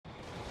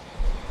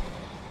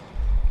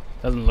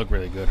Doesn't look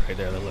really good right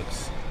there. That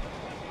looks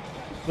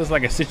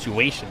like a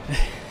situation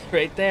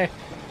right there.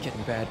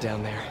 Getting bad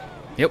down there.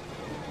 Yep.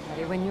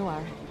 Ready when you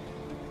are.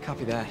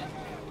 Copy that.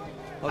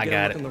 I'll I get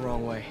got looking it. the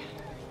wrong way.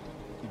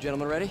 You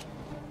gentlemen ready?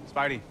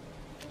 Spidey,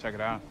 check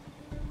it out.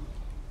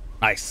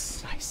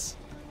 Nice. Nice.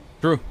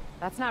 True.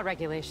 That's not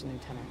regulation,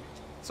 Lieutenant.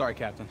 Sorry,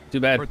 Captain. Too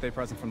bad. Birthday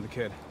present from the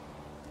kid.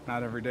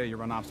 Not every day you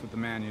run ops with the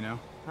man, you know?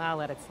 I'll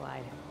let it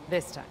slide.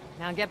 This time.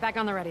 Now get back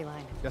on the ready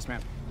line. Yes,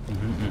 ma'am.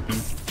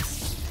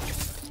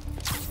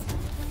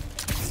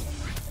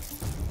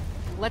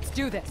 Let's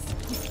do this.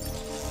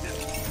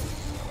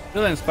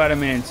 Still in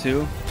Spider-Man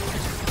 2.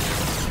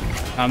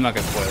 I'm not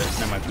gonna spoil it.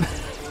 Never mind.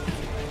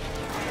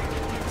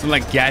 Some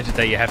like gadget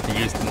that you have to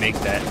use to make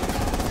that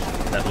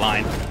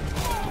line.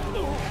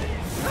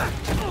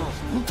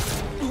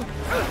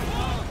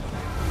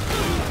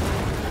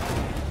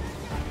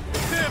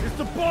 It's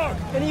the bug!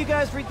 Any of you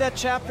guys read that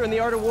chapter in The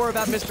Art of War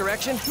about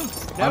misdirection?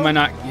 Why am I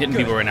not hitting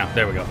people right now?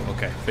 There we go.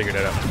 Okay, figured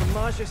it out.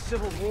 Maja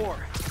Civil War.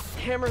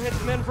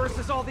 Hammerhead's men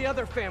versus all the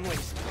other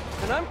families.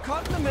 And I'm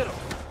caught in the middle.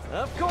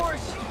 Of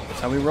course. That's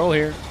how we roll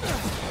here.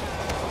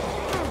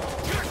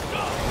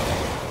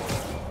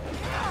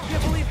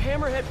 Can't believe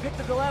Hammerhead picked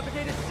a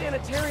dilapidated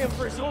sanitarium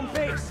for his home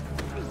base.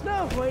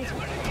 No, wait.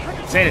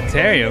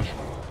 Sanitarium?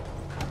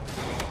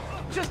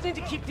 Just need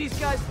to keep these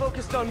guys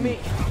focused on me,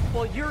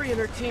 while Yuri and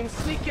her team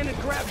sneak in and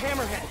grab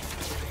Hammerhead.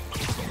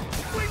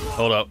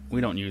 Hold up. We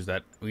don't use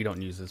that. We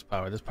don't use this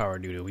power. This power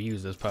doo-doo. We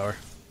use this power.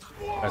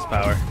 Best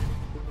power.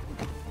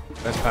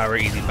 Best power,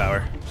 easy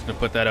power. Just gonna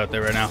put that out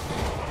there right now.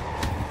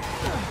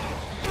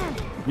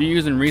 If you're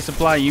using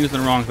resupply, you're using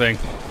the wrong thing.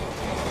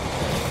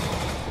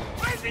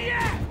 Where's he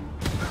at?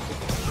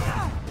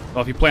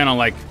 Well, if you plan on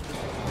like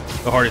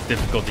the hardest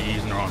difficulty, you're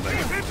using the wrong thing.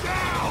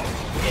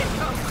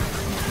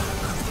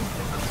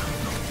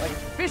 Like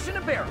fish in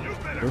a barrel.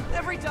 Sure.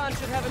 Every Don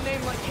should have a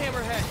name like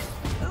Hammerhead.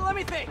 Let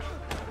me think.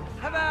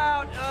 How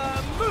about,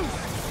 moose?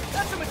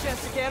 That's a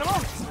majestic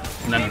animal.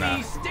 No.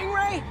 Maybe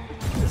stingray?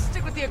 Let's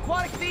stick with the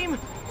aquatic theme.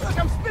 Look,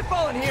 I'm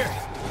spitballing here.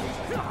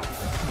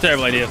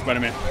 Terrible idea,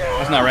 Spider-Man.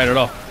 That's not right at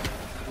all.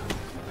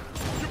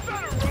 You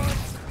better run.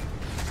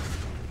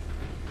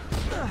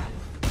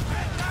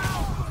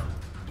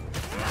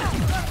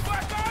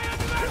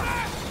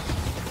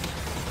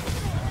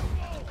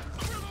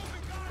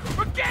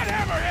 Forget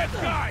Hammerhead,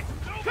 guys!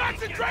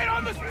 Concentrate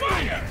on the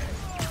spider!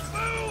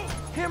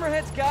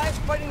 Hammerhead's guys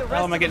fighting the rest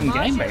How am I of the getting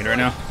Majas gangbanged right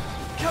now?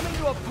 Coming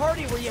to a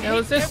party where you Hell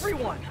is hate this?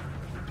 everyone.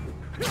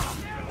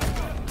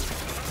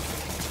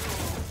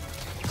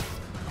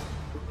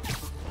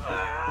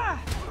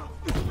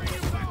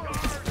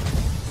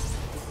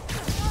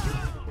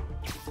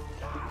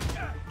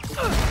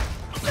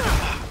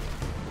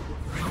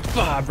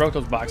 Ah, I broke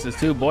those boxes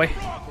too, boy.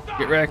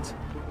 Get wrecked.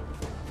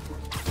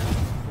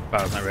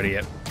 Power's not ready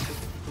yet.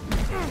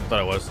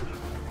 Thought it was.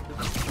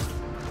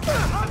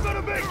 I'm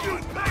gonna make you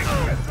thank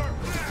me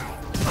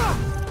now!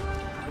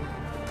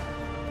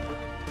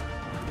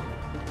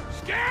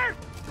 Scared?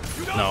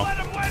 You don't No. let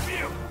him win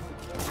you!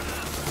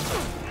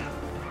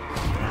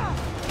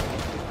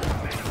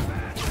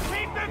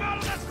 Keep them out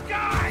of the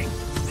sky!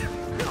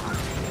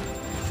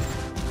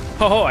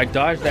 Oh, I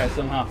dodged that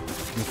somehow.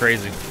 I'm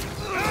crazy.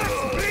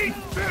 Beat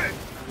it!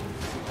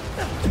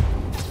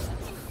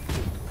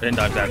 I didn't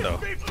dodge that though.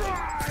 Be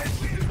fried!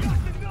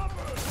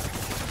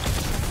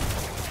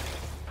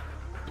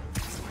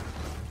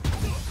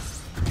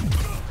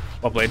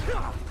 Well played.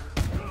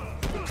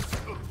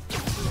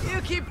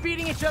 You keep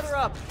beating each other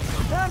up.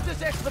 I'm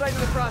just expediting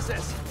the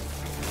process.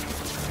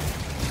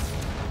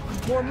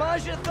 More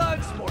Maja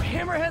thugs, more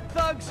Hammerhead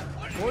thugs,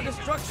 more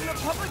destruction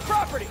of public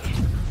property.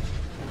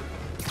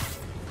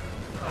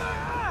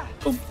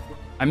 Oop.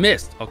 I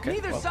missed. Okay.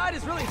 Neither Well, side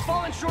has really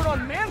fallen short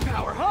on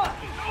manpower, huh?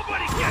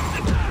 Nobody gets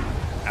it!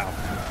 ow.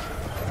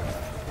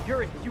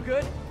 Yuri, you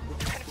good?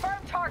 Confirm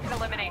target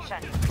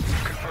elimination.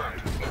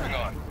 Confirmed. Moving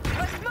on.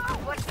 Let's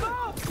move! Let's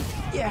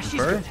move! Yeah, she's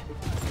Bird? good.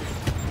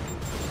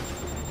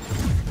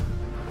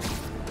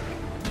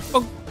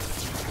 Oh.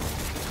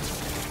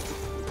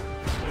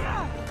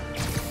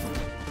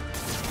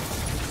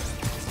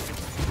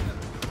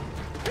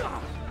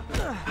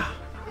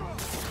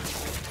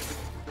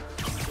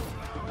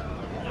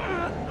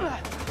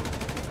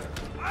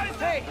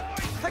 Hey,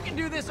 I can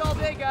do this all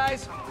day,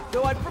 guys.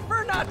 Though I'd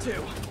prefer not to.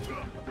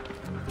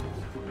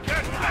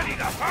 Get ready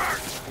to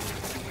hurt!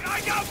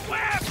 I got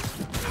webs!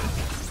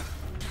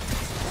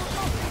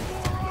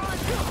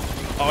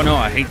 Oh no,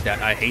 I hate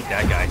that. I hate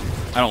that guy.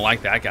 I don't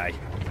like that guy.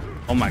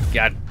 Oh my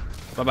god.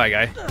 Bye bye,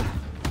 guy.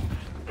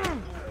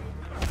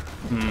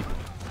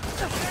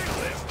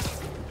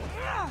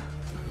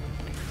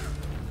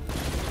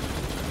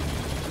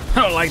 I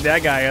don't like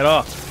that guy at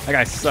all. That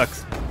guy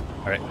sucks.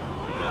 Alright.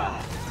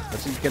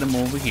 Let's just get him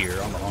over here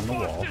on the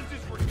wall.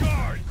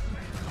 Disregard!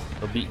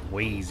 It'll be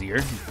way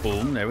easier.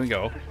 Boom, there we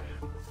go.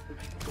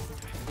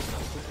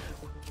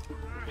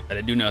 I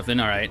didn't do nothing.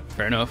 Alright,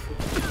 fair enough.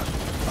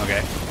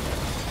 Okay.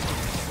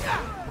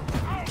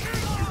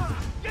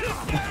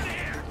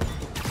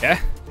 Yeah?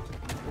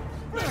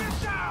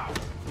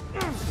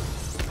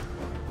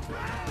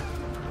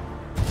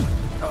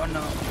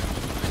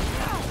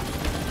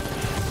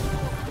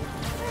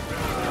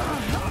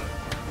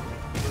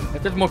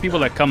 If there's more people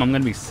that come, I'm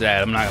gonna be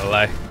sad. I'm not gonna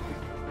lie.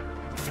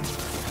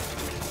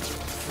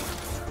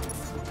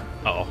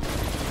 Uh oh.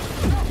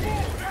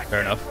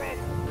 Fair enough.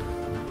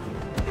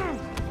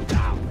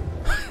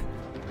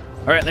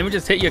 All right, let me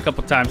just hit you a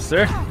couple times,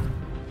 sir.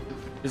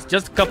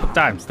 Just a couple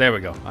times. There we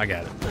go. I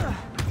got it.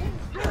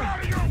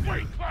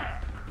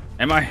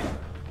 Am I?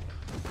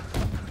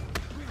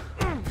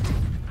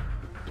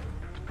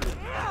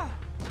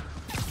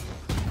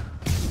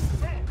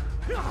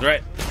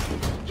 Right.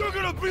 You're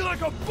gonna be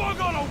like a bug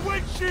on a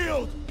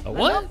windshield. A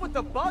what? Enough with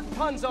the bug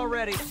puns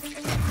already.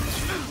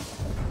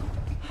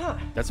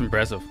 That's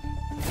impressive.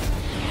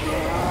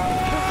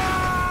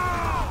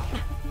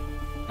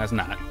 That's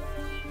not.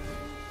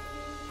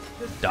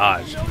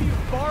 Dodge. You know you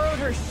borrowed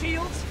her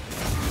shields?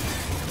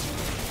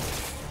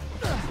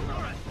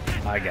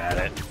 I got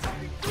it.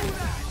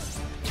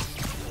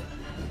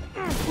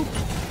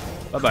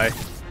 Bye-bye.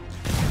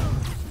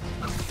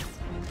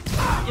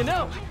 You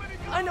know,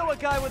 I know a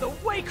guy with a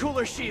way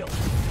cooler shield.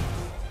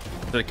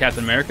 Is it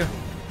Captain America?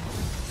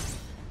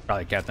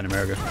 Probably Captain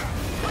America.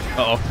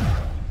 Uh-oh.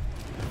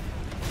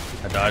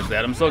 I dodged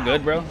that. I'm so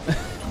good, bro.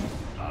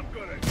 I'm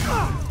gonna.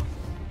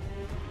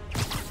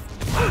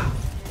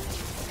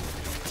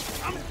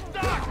 I'm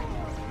stuck.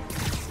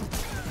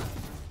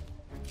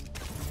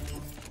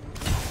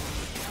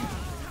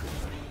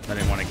 I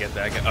didn't want to get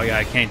that guy. Oh yeah,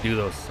 I can't do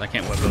those. I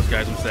can't whip those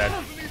guys. I'm sad.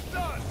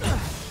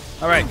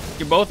 All right,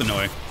 you're both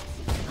annoying.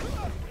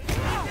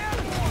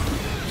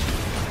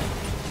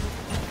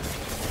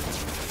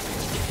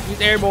 He's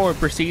airborne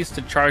proceeds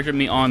to charge at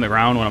me on the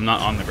ground when I'm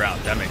not on the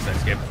ground. That makes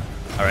sense, Gabe.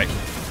 All right.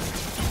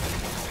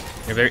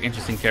 You're a very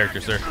interesting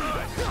character, sir.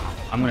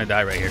 I'm gonna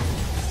die right here.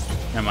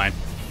 Never mind.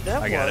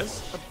 That I got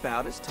was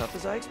about as tough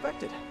as I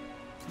expected.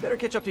 Better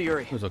catch up to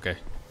Yuri. It was okay.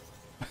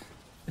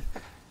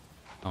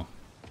 Oh.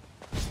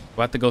 Do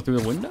I have to go through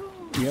the window?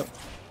 Yep.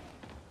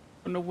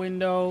 From the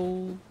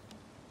window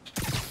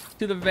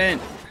to the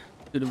vent.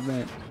 To the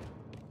vent.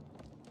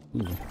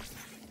 Ooh.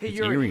 Hey It's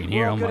Yuri, eerie in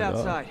here. we're all Oh good my God.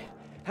 outside.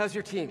 How's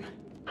your team?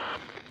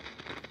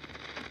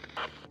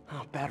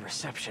 Oh, bad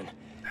reception.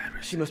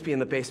 She must be in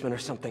the basement or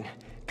something.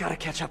 Gotta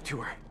catch up to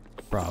her.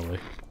 Probably.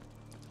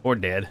 Or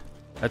dead.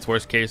 That's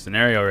worst case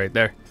scenario right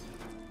there.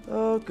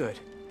 Oh, good.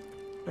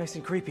 Nice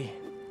and creepy.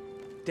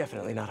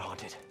 Definitely not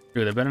haunted.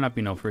 Dude, there better not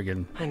be no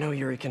friggin' I know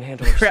Yuri can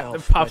handle crap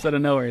herself. that pops but out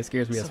of nowhere. It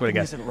scares me. I swear to something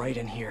God. isn't right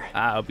in here.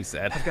 Ah, I'll be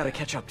sad. I've got to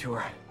catch up to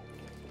her.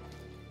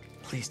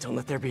 Please don't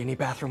let there be any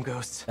bathroom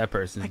ghosts. That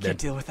person's I can't dead.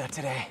 deal with that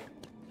today.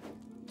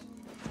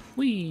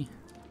 Wee.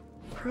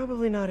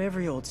 Probably not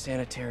every old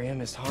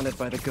sanitarium is haunted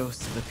by the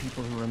ghosts of the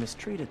people who were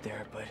mistreated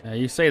there, but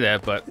You say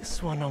that, but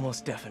this one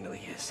almost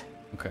definitely is.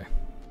 okay.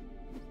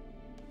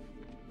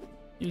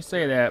 You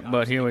say that,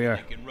 but here we are.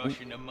 Can rush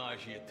into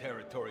Maggia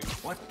territory.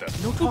 What the?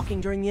 No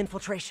talking during the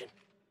infiltration.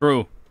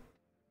 True.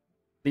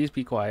 Please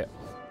be quiet.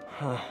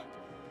 Huh.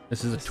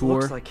 This is a This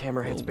tour. looks like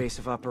Hammerhead's base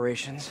of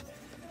operations,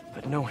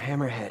 but no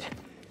Hammerhead.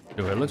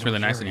 Dude, it looks really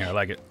nice in here. I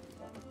like it.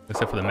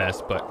 Except for the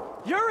mess,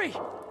 but Yuri!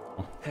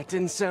 That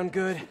didn't sound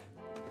good.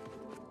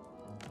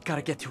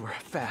 Gotta get to her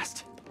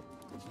fast.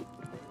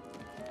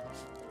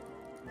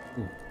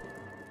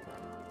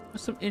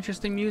 that's some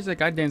interesting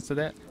music. I dance to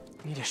that.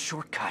 Need a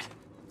shortcut.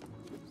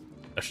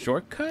 A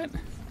shortcut?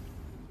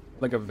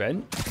 Like a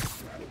vent?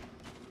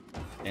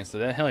 Dance to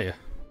that? Hell yeah.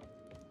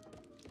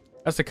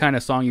 That's the kind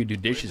of song you do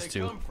dishes Where'd they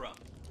to. come from?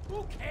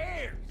 Who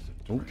cares?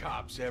 Ooh.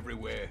 Cops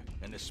everywhere,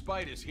 and the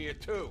spider's here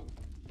too.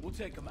 We'll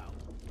take them out.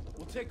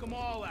 We'll take them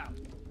all out.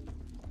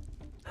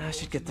 I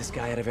should get this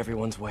guy out of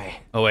everyone's way.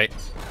 Oh wait.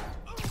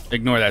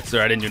 Ignore that,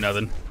 sir. I didn't do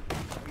nothing.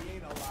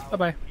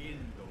 Bye-bye. In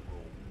the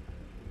room.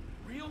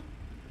 Real?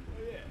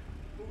 Oh yeah.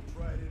 Who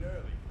tried it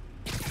early?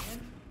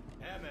 And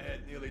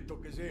Hammerhead nearly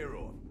took his ear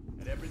off,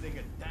 and everything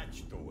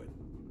attached to it.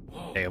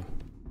 Whoa. Damn.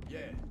 Yeah.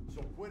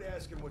 So quit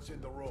asking what's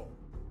in the room.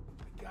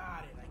 I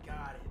got it. I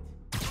got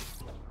it.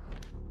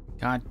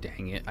 God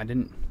dang it. I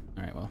didn't.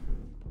 Alright, well.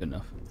 Good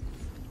enough.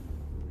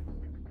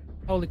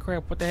 Holy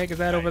crap. What the heck is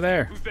that over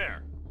there? Who's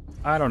there?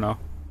 I don't know.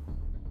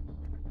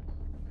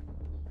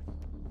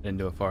 Didn't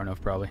do it far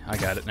enough, probably. I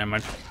got it. Never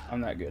mind. I'm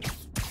not good.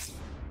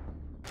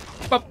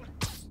 Bop.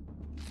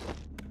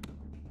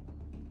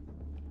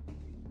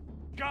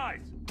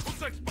 Guys,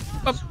 looks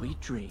like. Sweet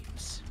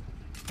dreams.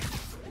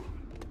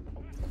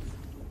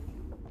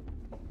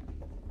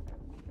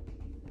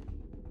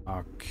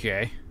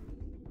 Okay.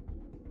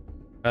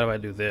 How do I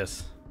do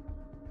this?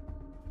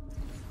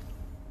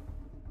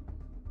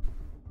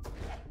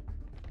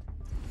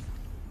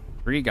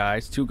 Three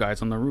guys, two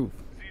guys on the roof.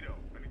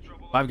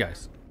 Five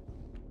guys.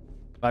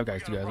 Five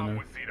guys, two guys on the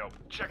roof.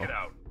 Check it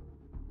out.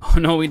 Oh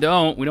no, we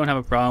don't. We don't have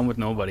a problem with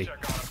nobody.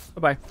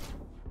 Bye-bye.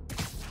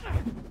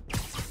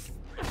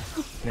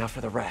 Now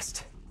for the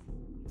rest.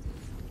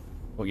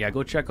 Oh yeah,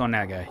 go check on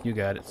that guy. You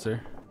got it, sir.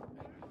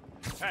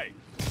 Hey,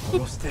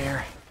 Almost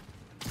there.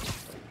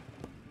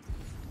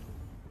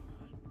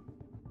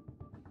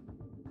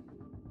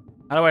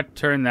 How do I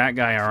turn that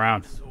guy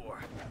around?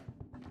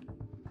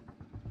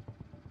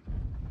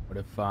 What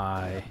if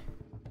I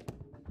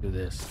do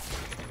this?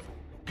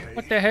 okay.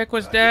 What the heck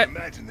was that?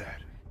 Imagine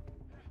that.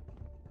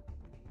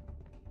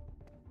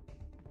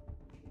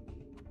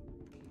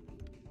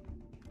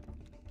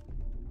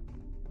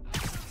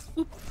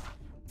 Ooh.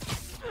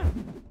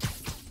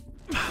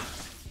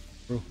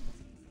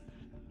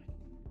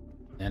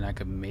 And I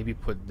could maybe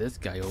put this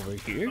guy over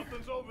here.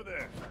 Something's over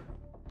there.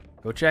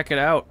 Go check it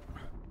out.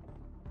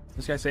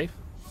 This guy safe?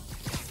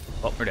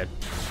 Oh, we're dead.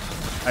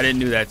 I didn't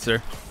do that,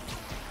 sir.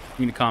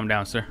 You need to calm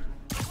down, sir.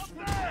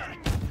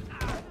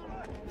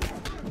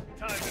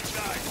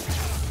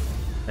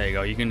 There you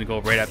go. You can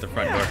go right out the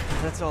front door.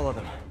 That's all of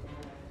them.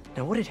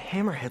 Now, what did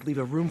Hammerhead leave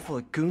a room full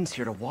of goons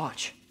here to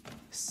watch?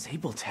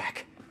 Sable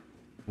tech.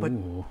 But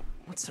Ooh.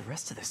 what's the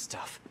rest of this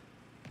stuff?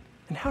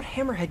 And how'd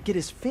Hammerhead get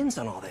his fins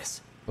on all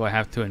this? Do I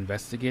have to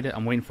investigate it?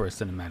 I'm waiting for a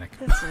cinematic.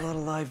 That's a lot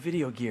of live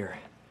video gear.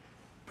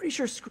 Pretty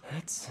sure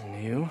that's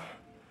new.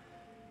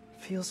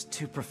 Feels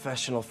too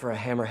professional for a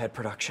Hammerhead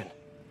production.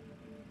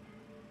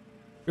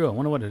 True, I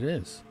wonder what it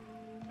is.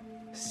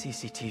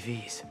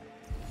 CCTVs.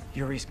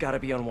 Yuri's gotta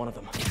be on one of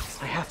them.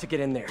 I have to get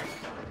in there.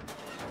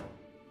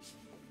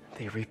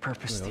 They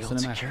repurposed the old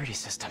cinematic. security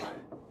system.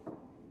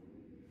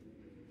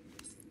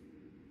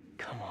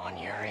 Come on,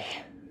 Yuri.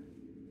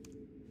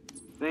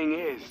 Thing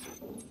is,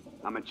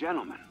 I'm a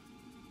gentleman.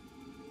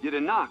 You'd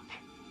have knocked.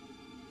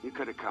 You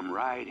could have come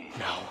right in.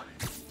 No.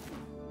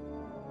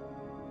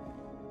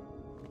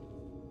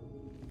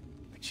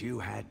 But you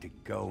had to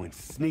go and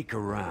sneak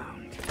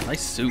around.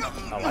 Nice suit.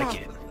 I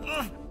like it.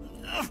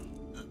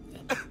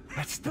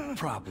 That's the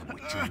problem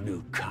with you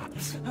new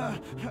cops.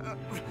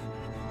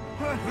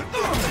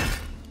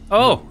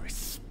 Oh!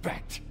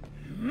 Respect.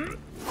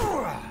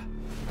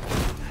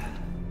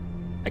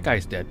 That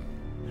guy's dead.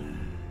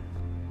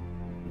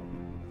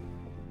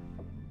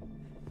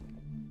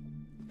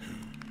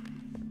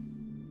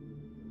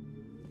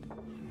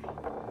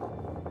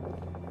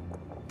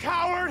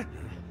 Coward!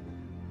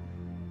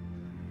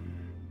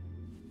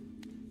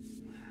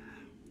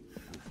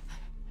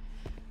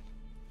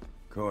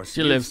 Of course,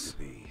 She used lives. to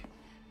be.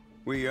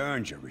 We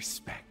earned your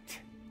respect.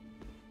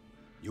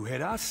 You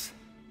hit us,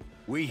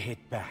 we hit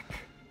back.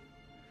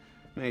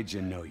 Made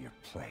you know your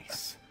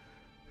place.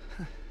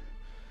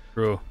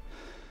 True.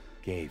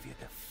 Gave you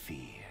the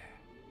fear.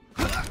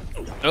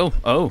 Oh,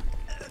 oh.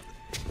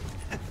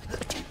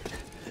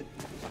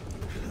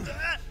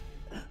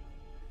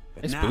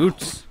 But Nice now,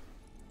 boots.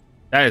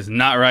 That is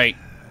not right.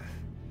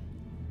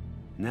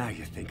 now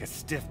you think a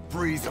stiff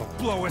breeze will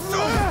blow us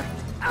over?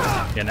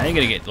 Yeah, now you're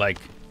gonna get, like,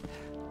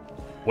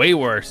 way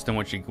worse than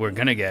what you were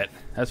gonna get.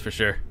 That's for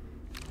sure.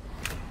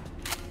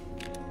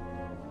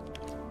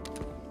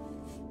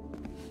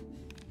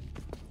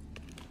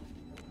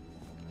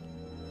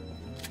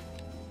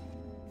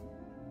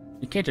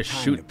 You can't just Time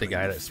to shoot the bring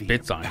guy the that fear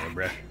spits on you, back.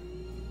 bruh.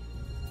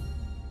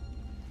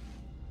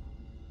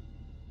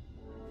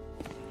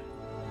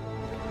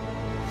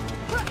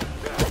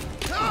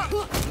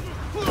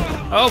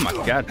 Oh my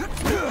god.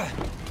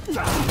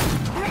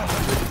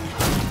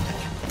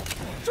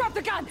 Drop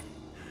the gun!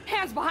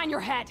 Hands behind your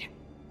head!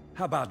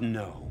 How about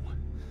no?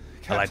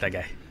 I like that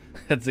guy.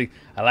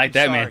 I like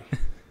that man.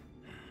 Sorry.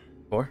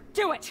 4?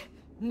 Do it!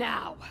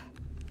 Now!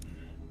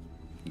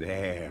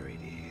 There it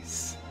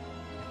is.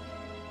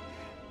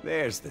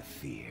 There's the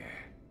fear.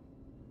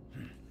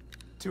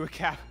 Do it,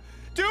 Cap.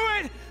 Do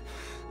it!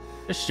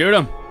 Just shoot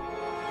him.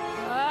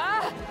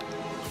 Ah!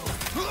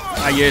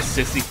 Ah, yes,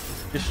 sissy.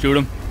 Just shoot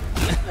him.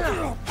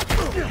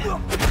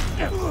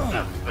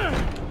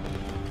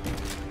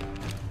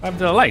 What happened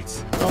to the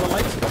lights? All the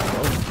lights go.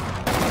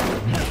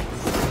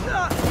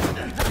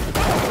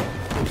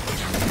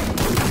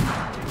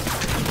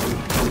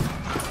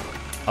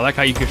 I like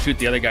how you can shoot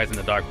the other guys in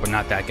the dark, but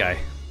not that guy.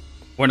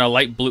 Wearing a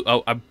light blue,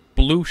 oh, a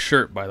blue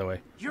shirt, by the way.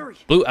 Yuri!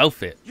 Blue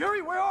outfit.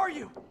 Yuri, where are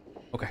you?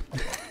 Okay.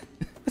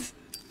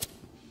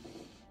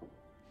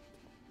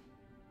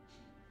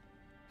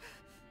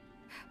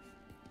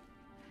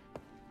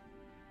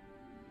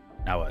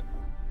 Now what?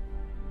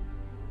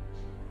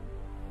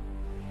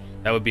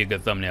 That would be a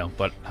good thumbnail,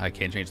 but I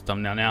can't change the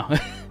thumbnail now.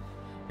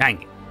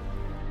 Dang it.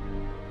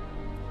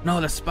 No,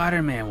 the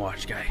Spider-Man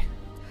watch guy.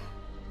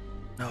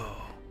 No.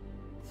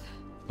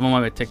 Someone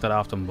might have take that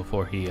off him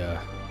before he, No,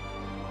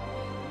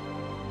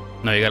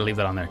 you gotta leave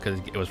that on there, because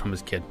it was from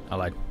his kid. I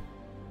lied.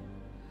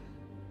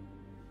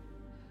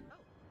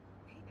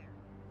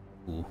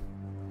 Ooh.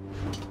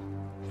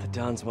 The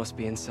Dons must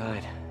be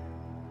inside.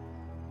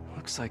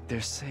 Looks like they're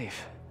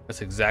safe.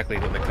 That's exactly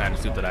the kind of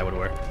suit that I would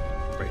wear.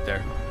 Right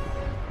there.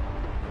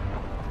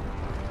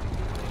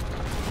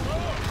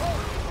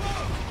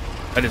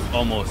 That is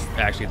almost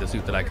actually the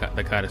suit that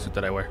the kind of suit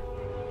that I wear.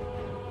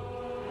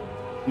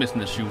 Missing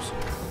the shoes.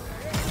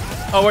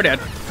 Oh, we're dead.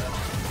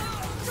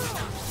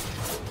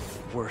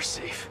 We're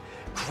safe.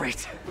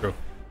 Great. True.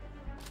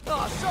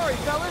 Oh, sorry,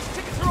 fellas.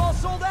 Tickets are all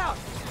sold out.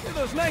 Get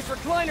those nice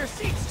recliner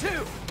seats,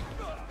 too.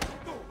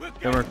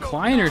 The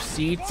recliner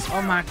seats.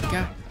 Oh my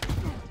god.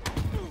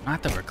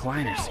 Not the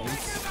recliner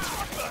seats.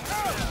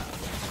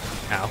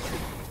 Ow.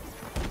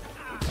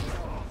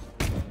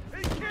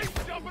 He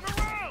keeps jumping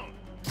around.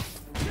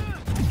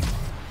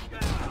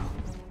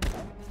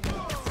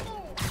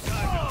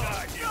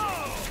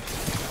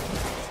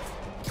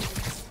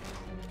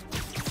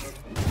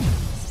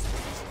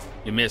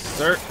 You missed,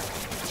 sir.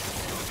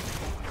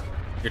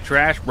 You're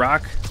trash,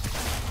 Brock.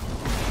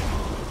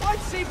 Why'd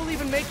Sable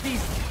even make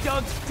these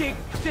dug dig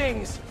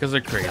things? Because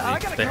they're crazy. I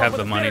gotta They come have up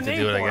the with a money better to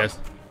do it, name I for guess.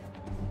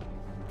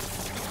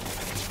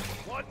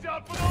 Watch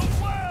out for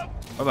those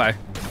webs! Bye-bye.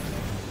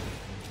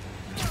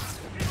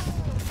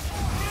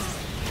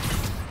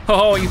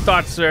 Oh, you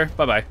thought, sir.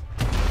 Bye-bye.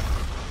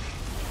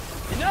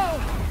 You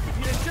know, if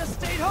you'd have just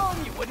stayed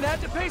home, you wouldn't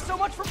have to pay so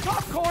much for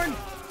popcorn.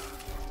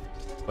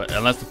 But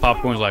unless the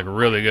popcorn's like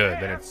really good,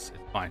 then it's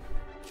fine.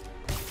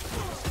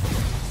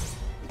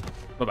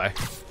 Bye-bye.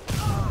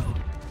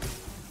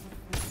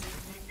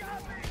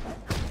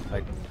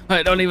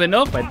 I don't even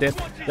know if I did.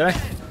 Did I? I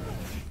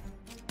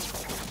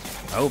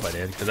hope I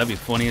did, because that'd be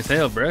funny as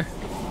hell, bro.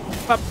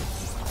 Pop.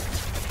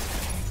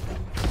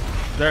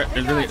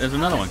 There's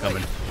another one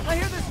coming. I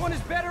hear this one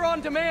is better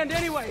on demand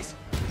anyways.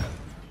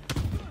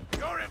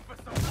 You're in for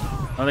some.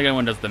 I don't think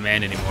anyone does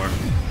demand anymore.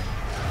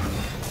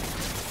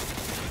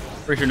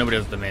 Pretty sure nobody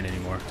does demand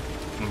anymore.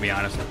 I'm gonna be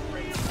honest.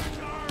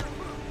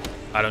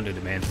 I don't do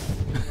demand.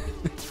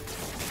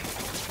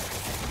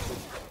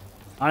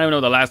 I don't even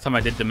know the last time I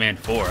did demand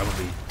 4. I'm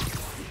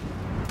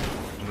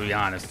gonna be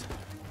honest.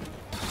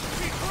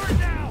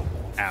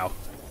 Ow.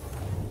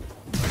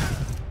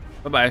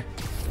 Bye-bye.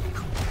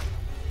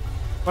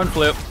 Fun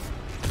flip.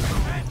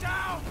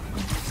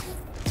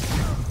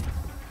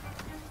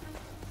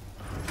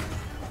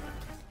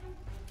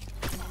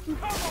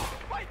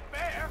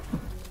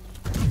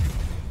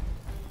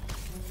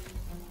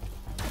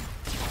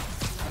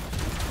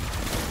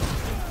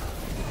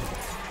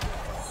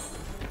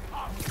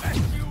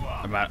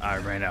 I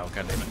ran out.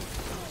 God damn it.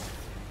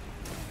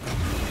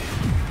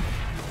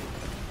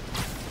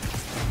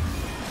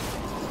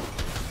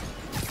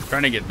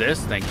 Trying to get this.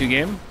 Thank you,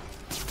 game.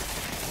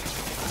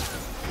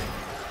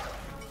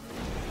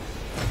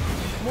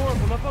 More of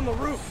them up on the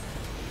roof.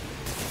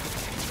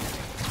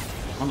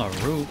 On the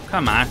roof?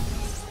 Come on.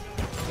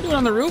 What are you doing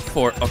on the roof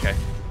for? Okay.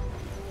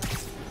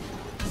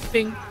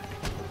 Bing.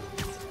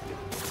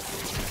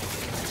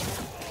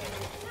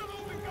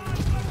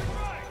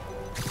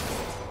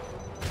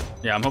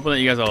 Yeah, I'm hoping that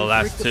you guys are the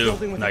last two.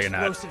 No, you're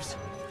not. That's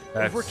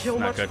Overkill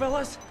not much, good.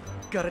 fellas?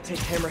 Gotta take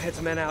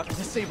Hammerhead's men out and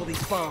disable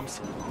these bombs.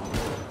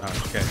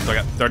 Oh, okay, so I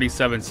got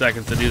 37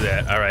 seconds to do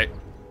that. All right.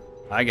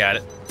 I got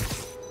it.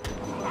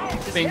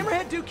 Does Bing.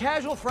 Hammerhead do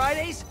casual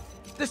Fridays?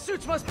 The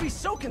suits must be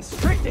so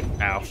constricting.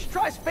 Ow. You should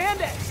try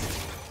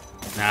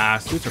spandex. Nah,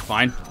 suits are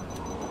fine.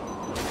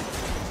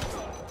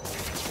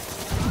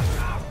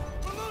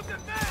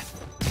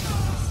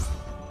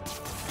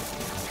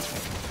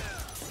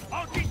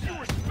 I'll teach you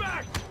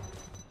respect!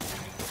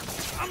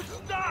 I'm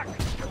stuck!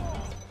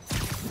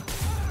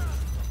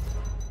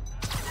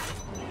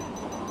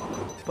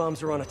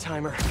 Bombs are on a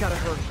timer. Gotta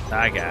hurry.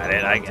 I got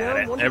it. I got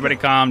it. Everybody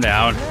calm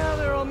down. Now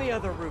they're on the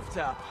other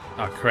rooftop.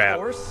 Oh, crap.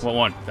 Of course. What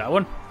one? That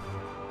one?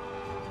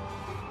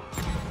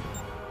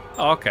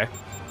 Oh, okay.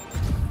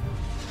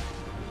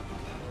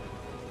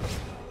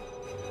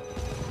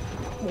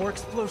 More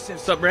explosives.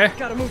 What's up, Ray?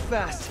 Gotta move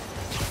fast.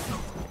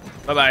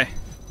 Bye-bye.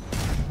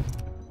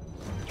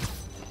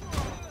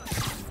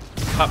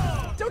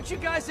 Pop. Don't you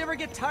guys ever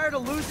get tired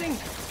of losing?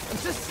 I'm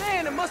just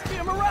saying, it must be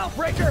a morale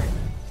breaker.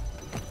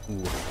 Ooh,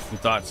 you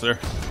thought, sir.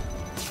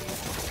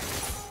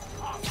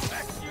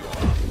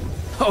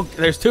 Oh,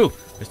 there's two.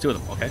 There's two of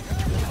them. Okay.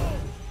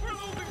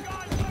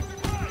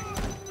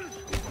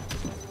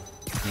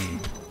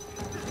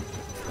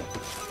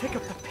 Pick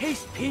up the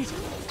pace, Pete.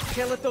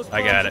 Can't let those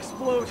bombs I got it.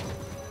 explode.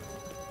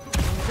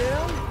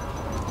 Down.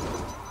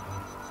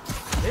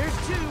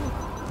 There's two.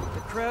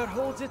 The crowd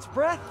holds its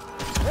breath.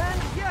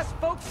 And yes,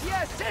 folks,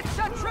 yes, it's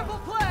a triple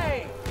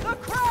play. The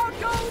crowd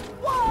goes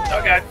wild.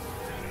 Oh, God.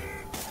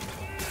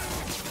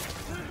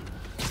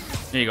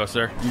 Here you go,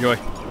 sir. Enjoy.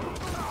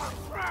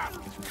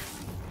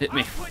 Hit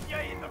me.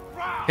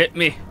 Hit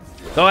me.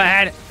 Go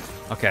ahead.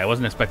 Okay, I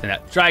wasn't expecting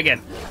that. Try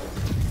again.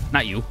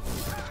 Not you.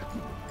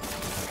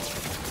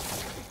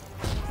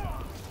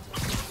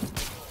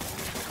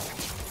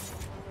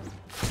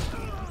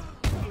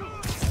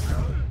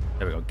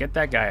 There we go. Get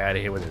that guy out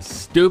of here with his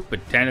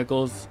stupid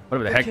tentacles.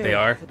 Whatever the heck they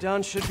are. The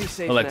Don should be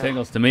safe Oh, like now.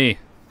 tentacles to me.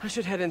 I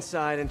should head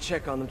inside and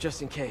check on them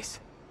just in case.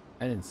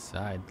 Head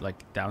inside.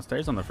 Like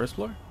downstairs on the first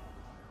floor?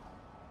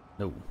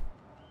 No.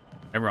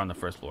 Never on the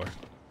first floor.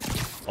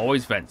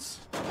 Always vents.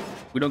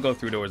 We don't go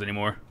through doors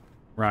anymore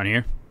around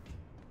here.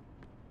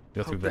 We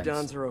go through Hope the vents.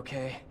 Dons are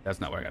okay. That's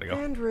not where I gotta go.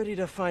 And ready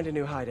to find a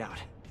new hideout.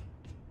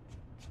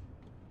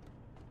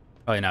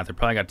 Probably not. They're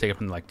probably gotta take it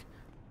from like.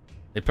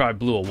 They probably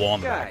blew a wall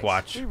in the back. Guys,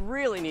 Watch. we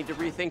really need to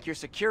rethink your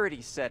security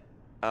set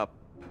up.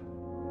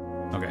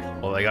 Okay.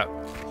 Well, they got.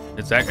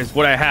 It's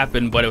what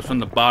happened, but it was from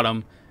the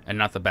bottom and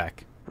not the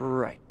back.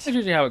 Right. That's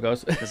usually how it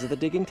goes. Because of the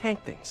digging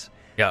tank things.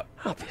 Yep.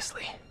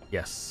 Obviously.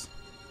 Yes.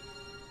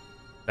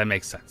 That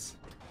makes sense.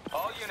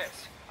 All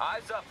units,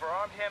 eyes up for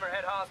armed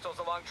Hammerhead hostiles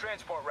along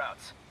transport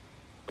routes.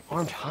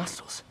 Armed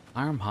hostiles.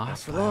 Arm for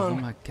hostile. long.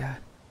 Oh my god.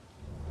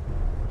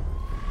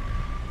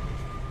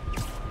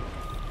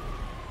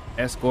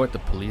 Escort the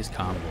police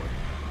convoy.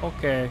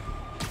 Okay.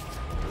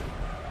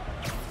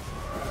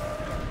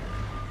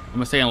 I'm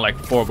gonna say in like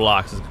 4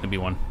 blocks is gonna be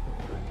one.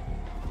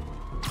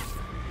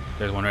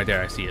 There's one right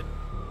there. I see it.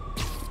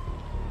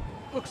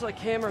 Looks like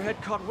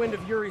Hammerhead caught wind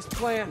of Yuri's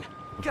plan.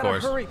 Of Gotta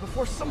course. hurry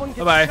before someone gets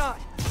Bye-bye. shot.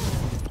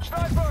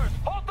 Snipers,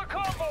 halt the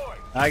convoy!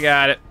 I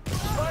got it.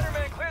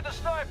 Spider-Man, clear the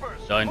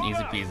snipers! Done. Move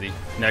Easy out. peasy.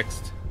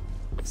 Next.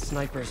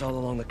 Snipers all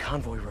along the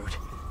convoy route.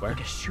 Where?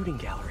 Like a shooting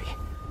gallery.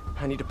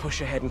 I need to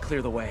push ahead and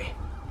clear the way.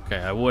 Okay,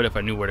 I would if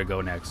I knew where to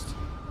go next.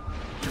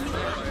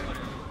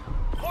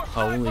 More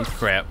Holy snipers.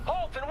 crap.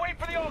 Halt and wait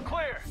for the all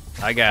clear.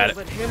 I got Don't it.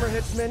 let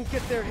Hammerhead's men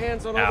get their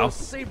hands on all Ow. those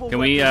sable Can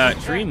we,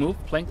 weapons you tree have.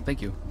 move? Plank?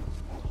 Thank you.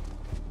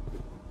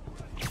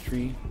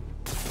 Tree.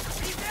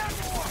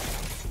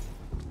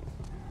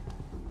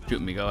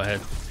 Shoot me, go ahead.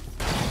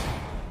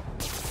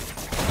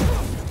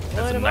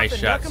 Line a 'em nice up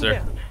and shot, knock 'em sir.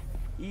 down.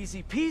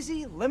 Easy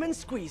peasy, lemon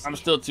squeezy. I'm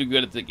still too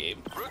good at the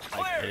game. Route's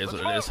Like, clear. it is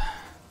what Let's it is.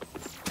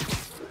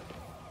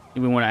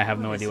 Even when I have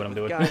no idea what I'm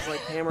doing. Guys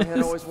like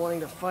Hammerhead always wanting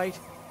to fight.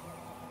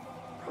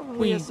 Probably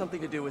Wee. has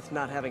something to do with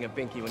not having a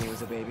binky when he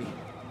was a baby.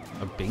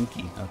 A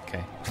binky,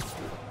 okay.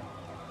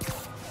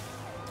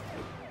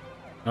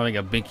 I don't think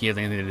a binky has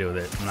anything to do with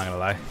it. I'm not gonna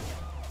lie.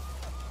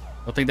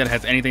 I don't think that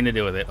has anything to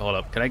do with it. Hold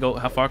up. Can I go?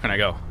 How far can I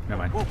go?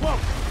 Never mind. Whoa, whoa!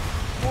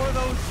 More of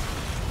those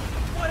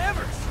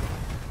whatevers.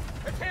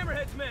 It's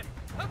Hammerhead's men.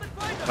 Help us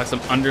find them. Like some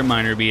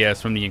Underminer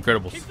BS from The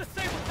Incredibles. Keep the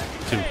sable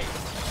 2.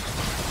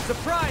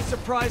 Surprise,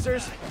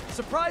 surprisers!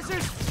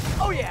 Surprisers?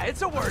 Oh yeah,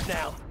 it's a word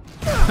now.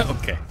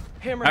 Okay.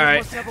 Hammerhead All right.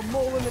 must have a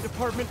mole in the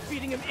department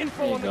feeding him There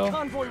info you on go. the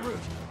convoy route.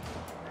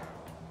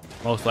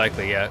 Most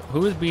likely, yeah.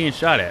 Who is being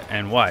shot at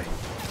and why?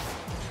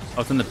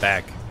 Oh, it's in the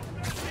back.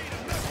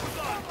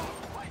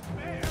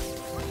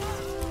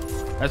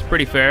 That's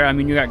pretty fair. I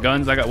mean, you got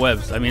guns, I got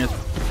webs. I mean,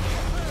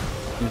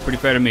 it's pretty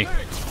fair to me.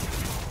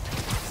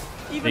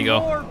 Even There you go.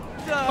 more,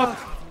 oh,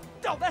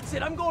 that's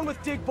it. I'm going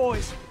with Dig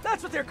Boys.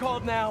 That's what they're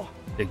called now.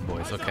 Big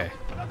boys, okay.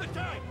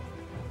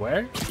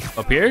 Where?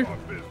 Up here?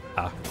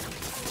 Ah.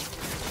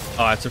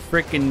 Oh, it's a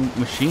freaking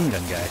machine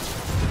gun guy.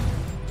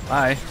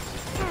 Bye.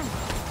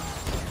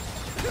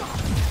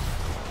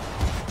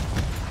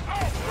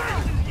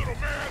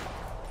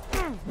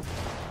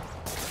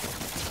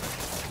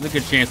 There's a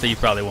good chance that you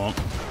probably won't.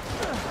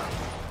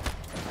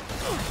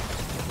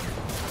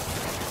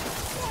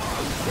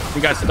 He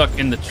got stuck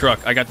in the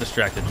truck. I got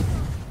distracted.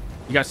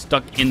 He got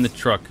stuck in the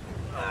truck.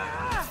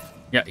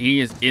 Yeah, he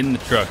is in the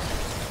truck.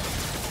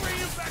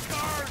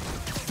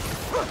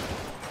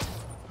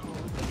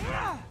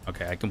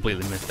 Okay, I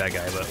completely missed that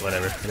guy, but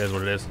whatever. It is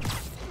what it is.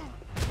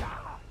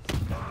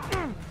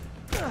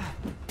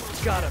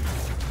 Got him.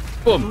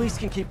 Boom. Police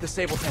can keep the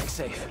Sable tank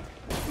safe.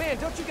 Man,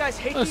 don't you guys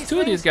hate There's these 2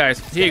 of these things?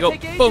 guys. Here you go.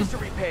 Take ages Boom. to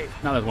repave.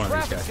 Now there's one of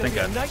these guys. Traffic's Thank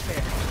gonna God. be a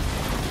nightmare.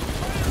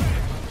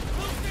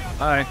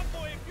 Hi.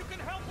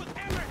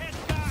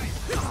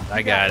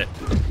 I got it.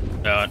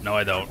 No,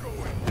 I don't.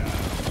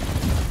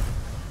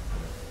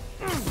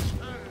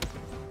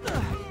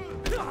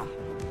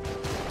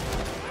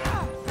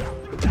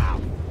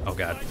 Oh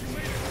God.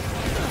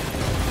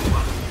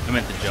 I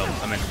meant to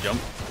jump. I meant to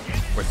jump.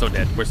 We're so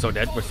dead. We're so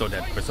dead. We're so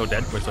dead. We're so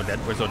dead. We're so dead.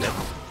 We're so dead.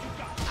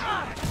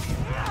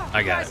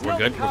 I got it. We're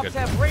good. We're Cops good.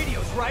 have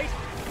radios, right?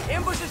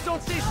 Ambushes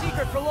don't stay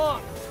secret for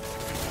long.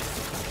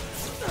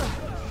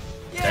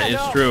 Yeah, That is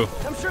no. true.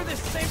 I'm sure this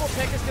Sable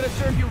tank is gonna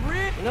serve you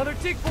real. Another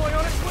Dig Boy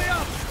on its way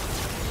up.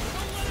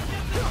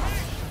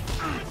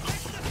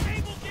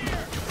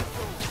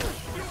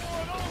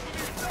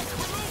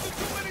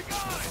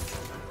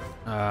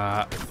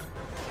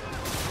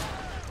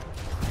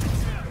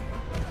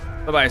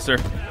 Bye-bye, sir.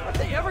 Are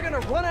they ever gonna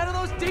run out of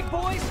those Dig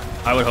Boys?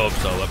 I would hope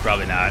so, but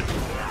probably not.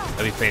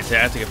 That'd be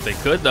fantastic if they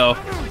could, though.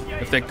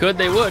 If they could,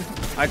 they would.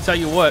 I tell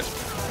you what.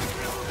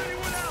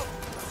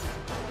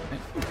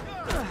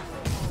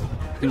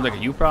 Seems like a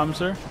you problem,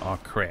 sir. Oh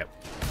crap.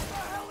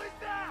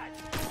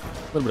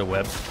 A little bit of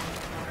webs.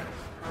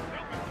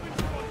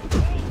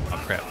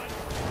 Oh crap.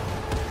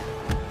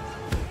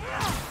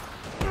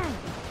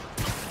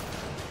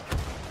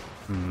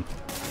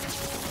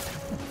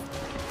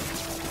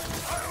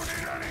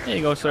 There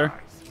you go, sir.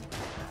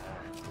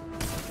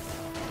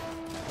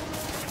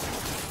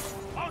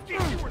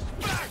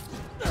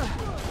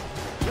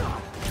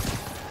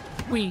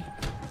 Wee.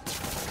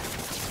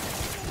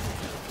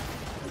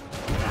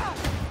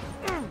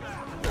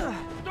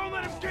 Don't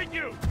let him get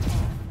you!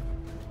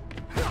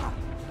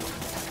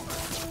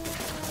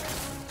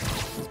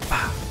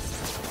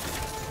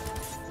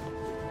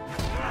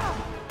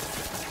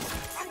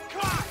 I'm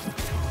caught!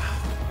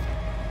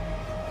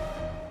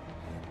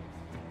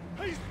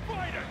 Hey,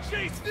 Spider,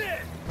 chase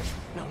this!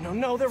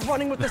 No, they're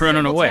running with the They're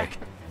running Sable away. tank.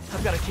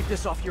 I've got to keep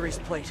this off Yuri's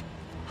plate.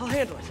 I'll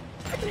handle it.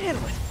 I can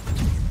handle it.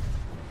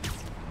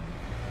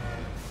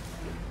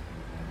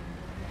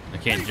 I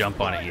can't jump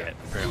on it yet,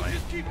 apparently.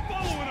 Just keep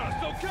following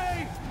us,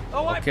 okay?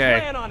 Oh, Okay. I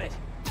plan on it.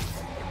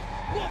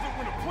 Love it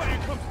when a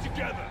plan comes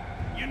together.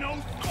 You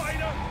know,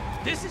 Spider?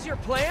 This is your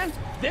plan?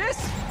 This?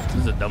 This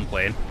is a dumb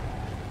plan.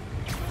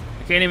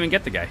 I can't even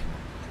get the guy.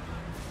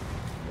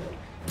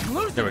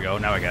 Lose There we go.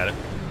 Now I got it.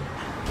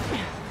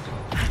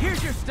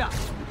 Here's your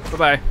stuff.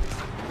 Bye-bye.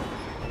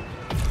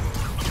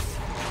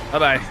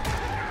 Bye-bye.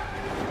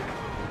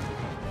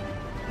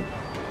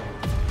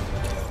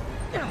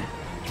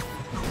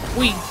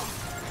 Whee!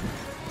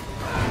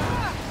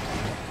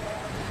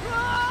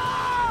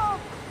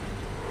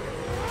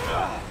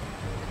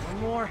 One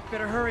more.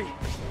 Better hurry.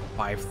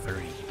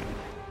 5:30.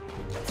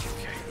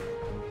 Okay.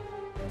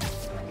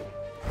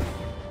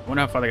 I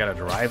wonder how far they gotta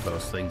drive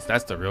those things.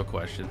 That's the real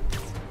question.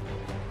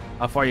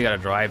 How far you gotta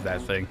drive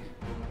that thing?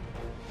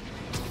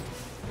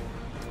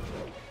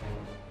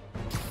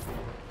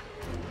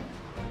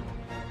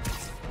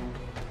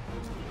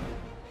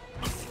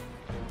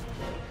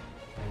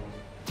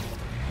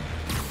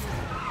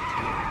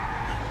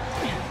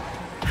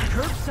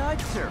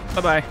 Curbside service.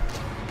 Bye-bye.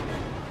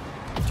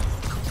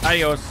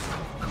 Adios.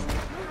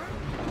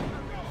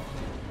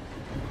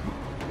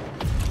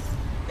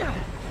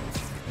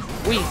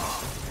 Whee!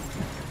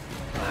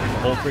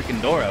 Whole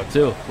freaking door out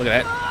too. Look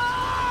at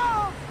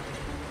that.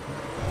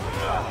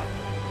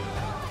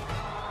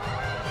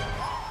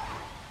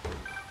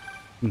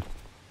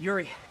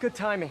 Yuri, good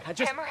timing.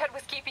 Hammerhead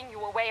was keeping you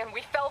away and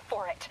we fell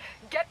for it.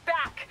 Get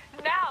back,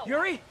 now!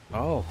 Yuri?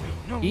 Oh,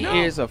 he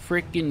is a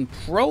freaking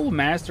pro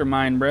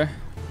mastermind, bruh.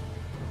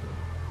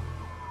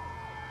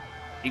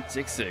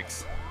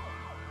 866.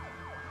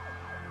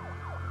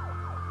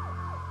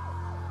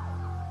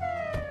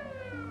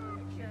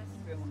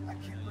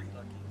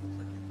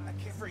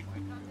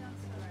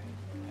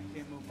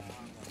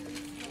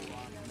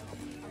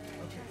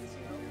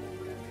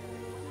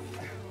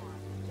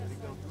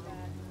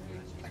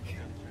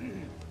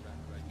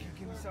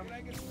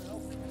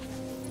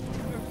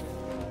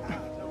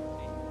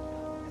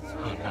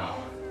 Oh no.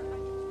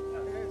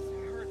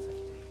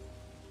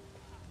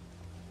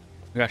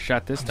 I got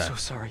shot this I'm time. so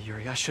sorry,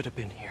 Yuri. I should have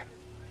been here.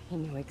 He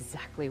knew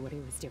exactly what he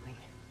was doing.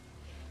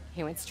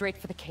 He went straight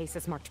for the case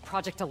as marked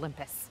Project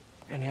Olympus.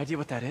 Any idea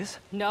what that is?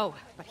 No,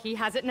 but he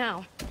has it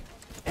now.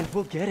 And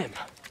we'll get him.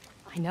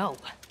 I know.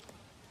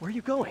 Where are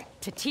you going?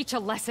 To teach a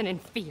lesson in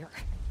fear.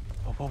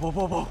 Whoa, whoa, whoa,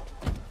 whoa, whoa.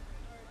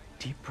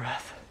 Deep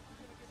breath.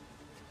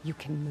 You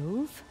can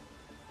move,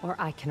 or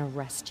I can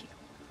arrest you.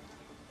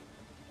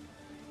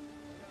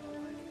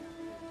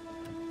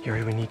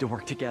 Yuri, we need to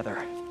work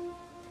together.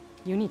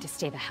 You need to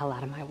stay the hell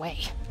out of my way.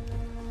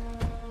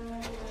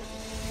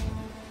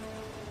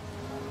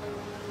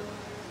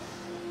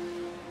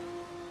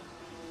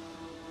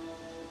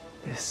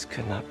 This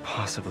could not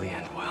possibly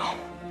end well.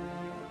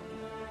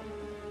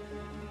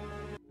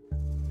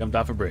 Jumped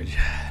off a bridge.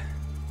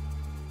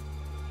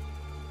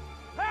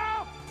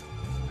 Help!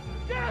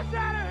 Get us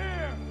out of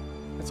here!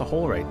 That's a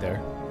hole right there.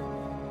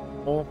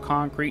 Whole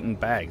concrete and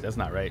bags. That's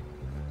not right.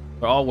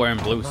 They're all wearing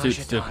blue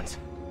suits too. Majidons.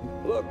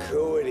 Look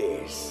who it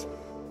is.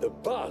 The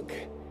bug.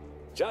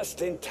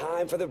 Just in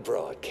time for the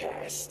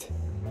broadcast.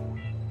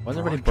 Why's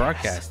everybody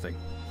broadcasting?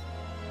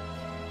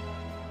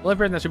 The only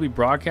person that should be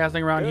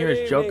broadcasting around here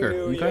is Joker.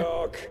 New Okay.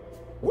 York.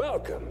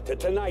 Welcome to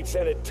tonight's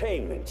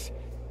entertainment.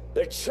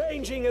 The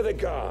changing of the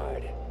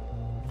guard.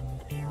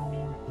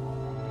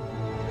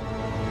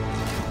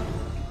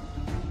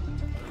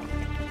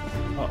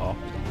 Uh-oh.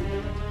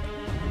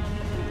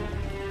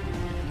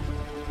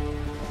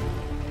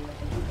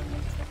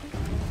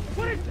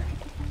 What is that?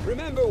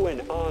 Remember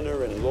when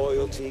honor and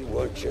loyalty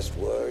weren't just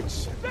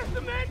words? That's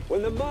the man?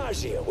 When the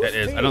Magia was That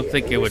is. I don't feared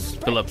think and it would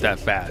fill up that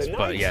fast, respected.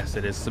 but Tonight, yes,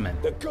 it is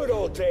cement. the good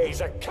old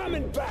days are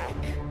coming back.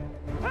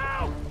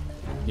 Help!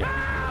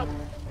 Yeah. Help!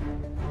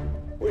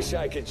 Wish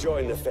I could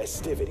join the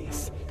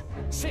festivities.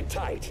 Sit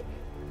tight.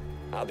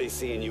 I'll be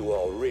seeing you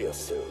all real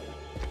soon.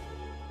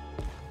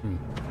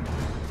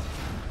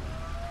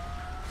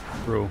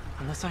 True.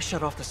 Unless I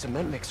shut off the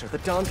cement mixer, the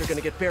Dons are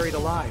gonna get buried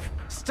alive.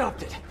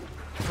 Stopped it.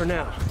 For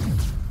now.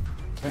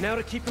 And now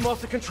to keep them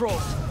off the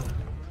controls.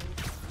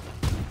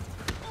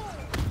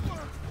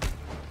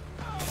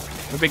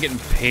 We've been getting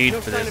paid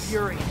No for sign this. of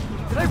Yuri.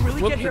 Did I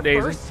really get here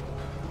Whoopsie-daisy. first?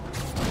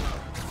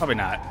 Probably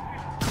not.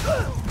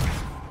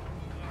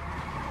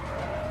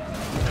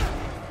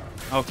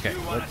 Okay,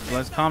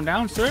 let's calm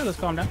down, sir. Let's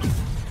calm down.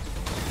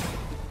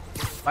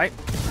 Fight.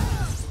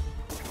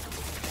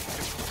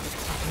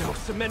 No,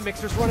 cement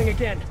mixer's running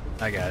again.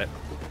 I got it.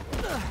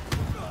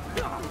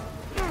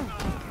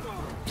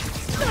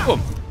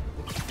 Boom.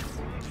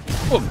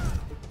 Boom.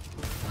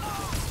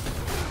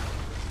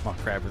 Oh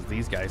crap, it's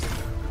these guys.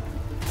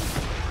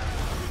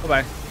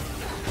 Bye-bye.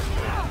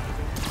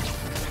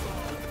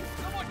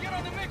 Someone get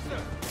on the mixer!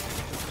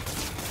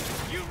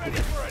 You ready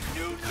for a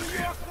new New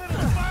York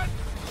little fun?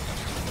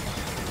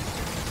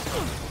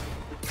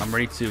 I'm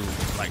ready to,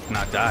 like,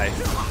 not die.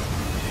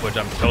 Which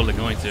I'm totally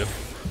going to.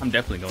 I'm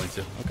definitely going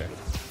to. Okay.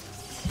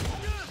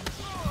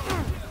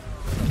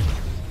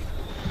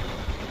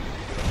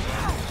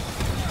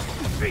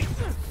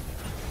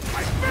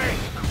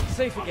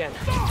 Safe again.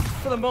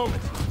 For the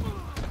moment.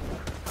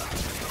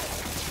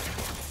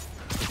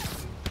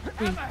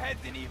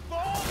 Hammerhead's an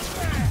evolved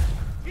man!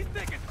 He's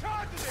taking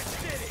charge of this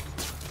city!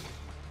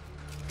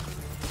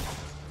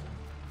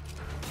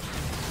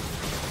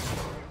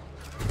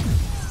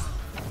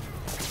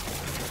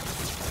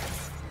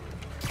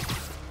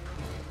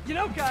 You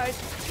know, guys,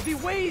 It'd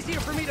be way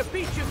easier for me to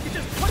beat you if you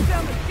just put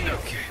down the shield.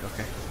 Okay,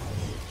 okay.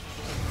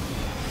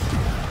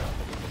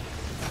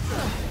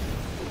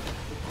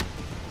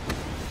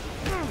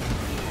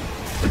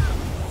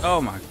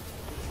 Oh my.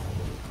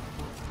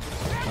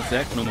 What's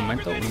that? No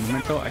momento? No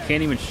momento? I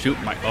can't even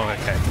shoot my. Oh,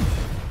 okay.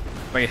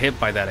 If I get hit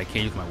by that, I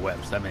can't use my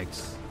webs. That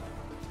makes.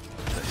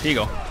 Here you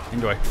go.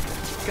 Enjoy.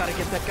 Gotta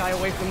get that guy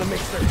away from the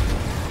mixer.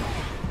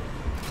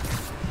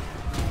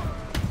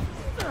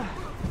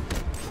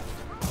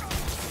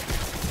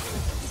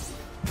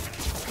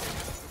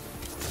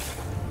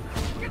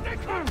 Get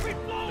that concrete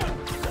flowing!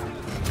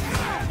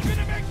 You're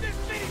gonna make this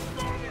city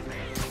strong as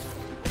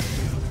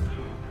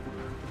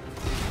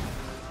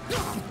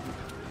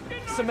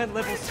hell! Cement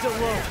level's still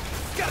low.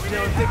 God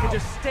knows if they could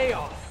just stay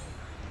off.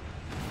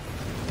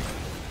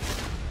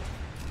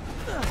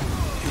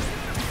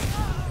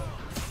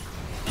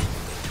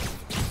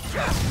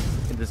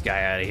 Get this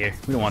guy out of here.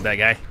 We don't want that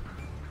guy.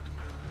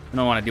 We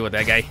don't want to deal with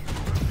that guy.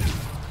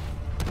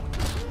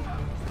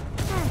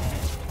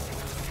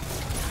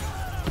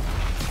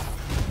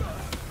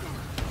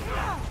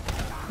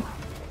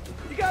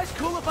 You guys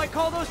cool if I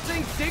call those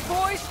things dig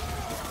boys?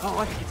 Oh,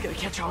 I think it's gonna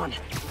catch on.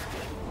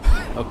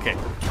 Okay.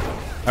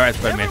 Alright,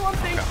 Spider-Man. Everyone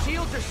thinks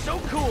shields are so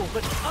cool,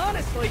 but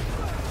honestly,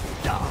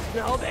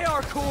 no, they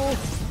are cool.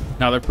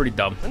 No, they're pretty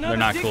dumb. Another They're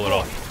not dig cool at boy.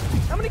 all.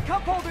 How many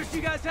cup holders do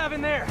you guys have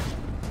in there?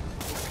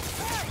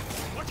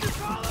 What you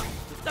call them?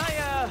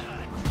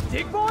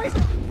 Dig boys?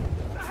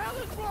 What the hell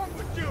is wrong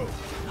with you?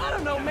 I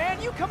don't know,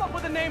 man. You come up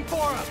with a name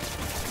for them.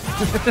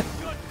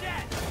 You're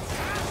dead!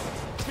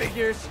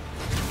 Figures.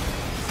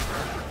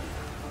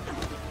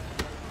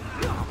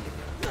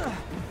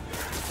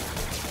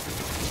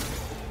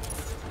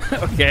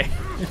 Okay.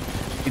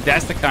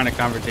 That's the kind of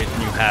conversation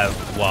you have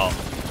while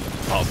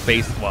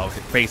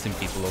facing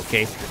people,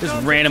 okay?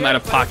 Just random out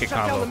of pocket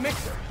Shut down the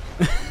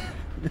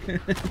combo.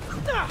 mixer.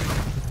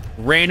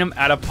 Random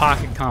out of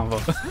pocket combo.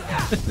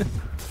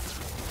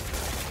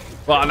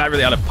 Well, not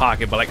really out of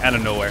pocket, but like out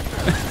of nowhere.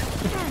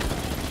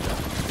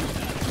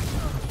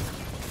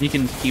 You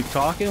can keep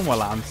talking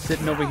while I'm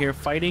sitting over here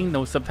fighting.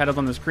 No subtitles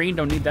on the screen.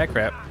 Don't need that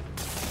crap.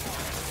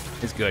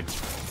 It's good.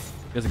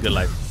 It's a good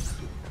life.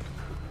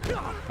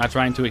 Not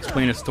trying to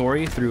explain a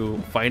story through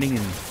fighting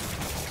and,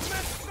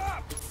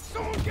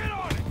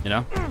 you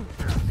know,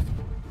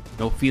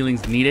 no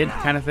feelings needed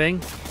kind of thing.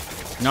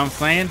 You know what I'm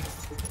saying?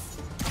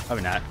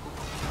 Probably not.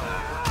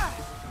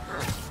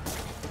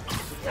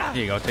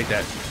 Here you go. Take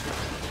that.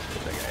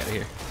 Get that guy out of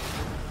here.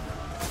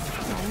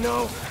 Oh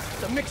no,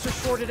 the mixer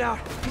shorted out.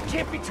 It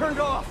can't be turned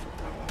off.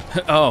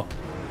 Oh.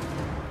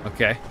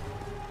 Okay.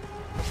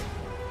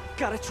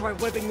 Gotta try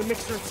webbing the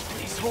mixer.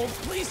 Please hold,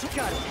 please.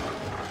 Got it.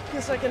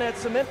 Guess I can add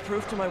cement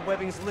proof to my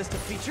webbing's list of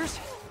features.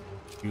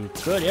 You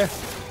could, yeah.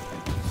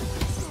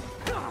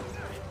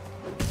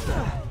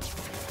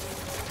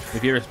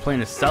 If you're just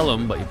planning to sell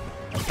them, but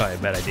that's probably a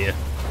bad idea.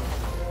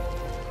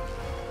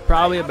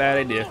 Probably a bad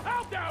idea.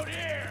 Help out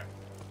here!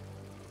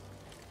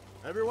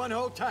 Everyone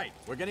hold tight.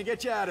 We're gonna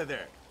get you out of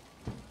there.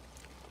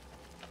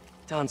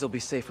 Don's will be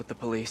safe with the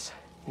police.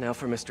 Now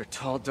for Mr.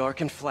 Tall,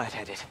 Dark, and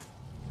Flat-Headed.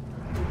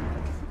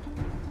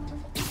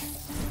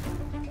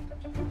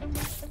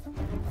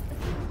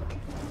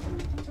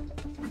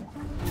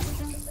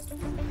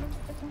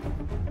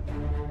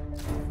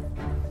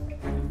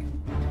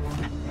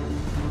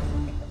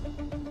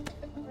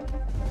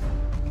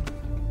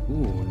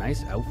 Ooh,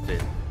 nice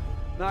outfit.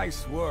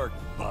 Nice work,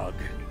 Bug.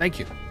 Thank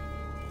you.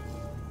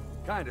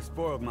 Kinda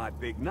spoiled my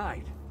big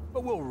night,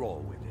 but we'll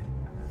roll with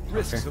it.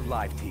 Risks of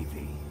live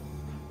TV.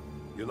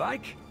 You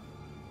like?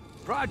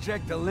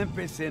 Project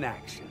Olympus in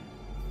action.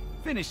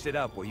 Finished it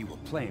up while you were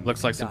playing.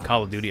 Looks like some Don.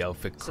 Call of Duty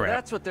outfit So crap.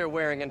 that's what they're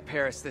wearing in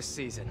Paris this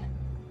season.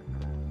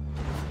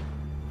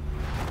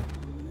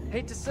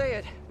 Hate to say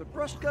it, but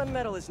brushed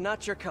gunmetal is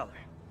not your color.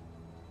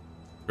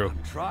 True.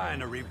 I'm trying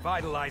to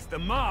revitalize the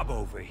mob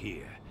over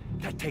here.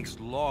 That takes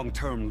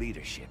long-term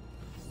leadership.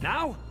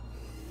 Now,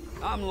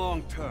 I'm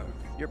long-term.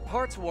 Your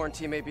parts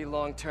warranty may be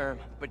long-term,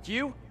 but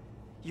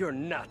you're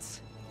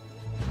nuts.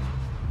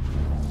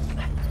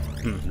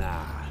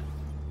 Nah.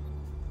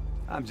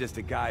 I'm just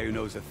a guy who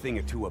knows a thing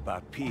or two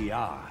about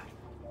PR.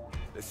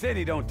 The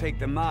city don't take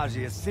the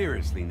Maggia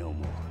seriously no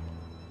more.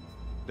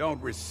 Don't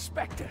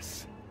respect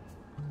us.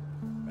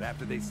 But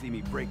after they see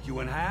me break you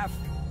in half,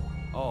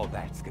 all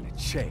that's gonna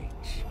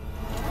change.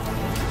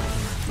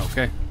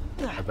 Okay.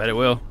 I bet it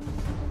will.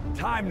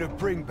 Time to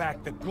bring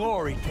back the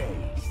glory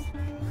days.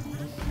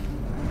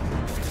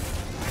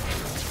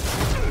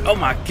 Oh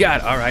my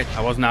god. Alright.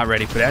 I was not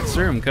ready for that,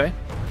 sir. Okay.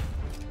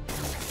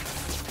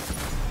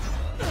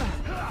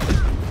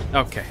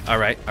 Okay.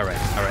 Alright. Alright.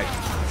 Alright.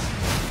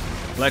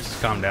 Let's just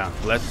calm down.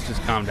 Let's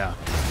just calm down.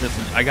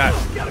 Listen, I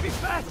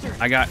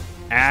got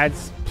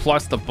ads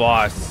plus the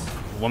boss.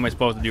 What am I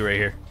supposed to do right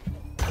here?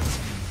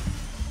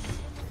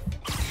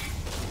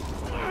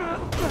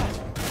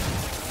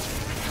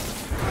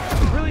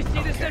 Really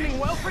see this ending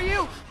well for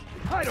you?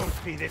 I don't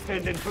see this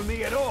ending for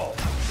me at all.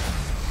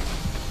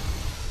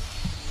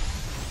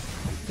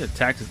 He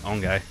attacks his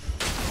own guy.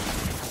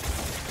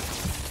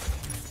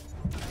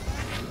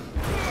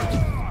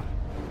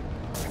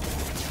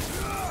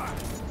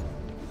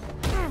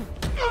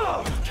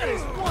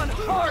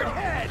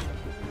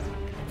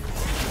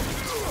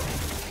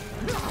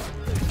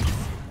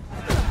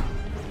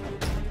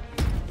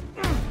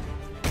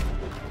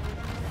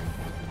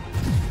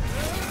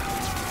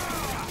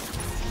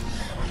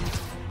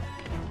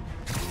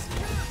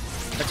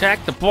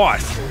 Attack the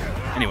boss.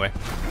 Anyway.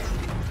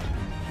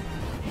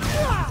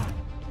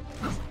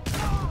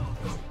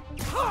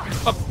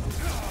 Up.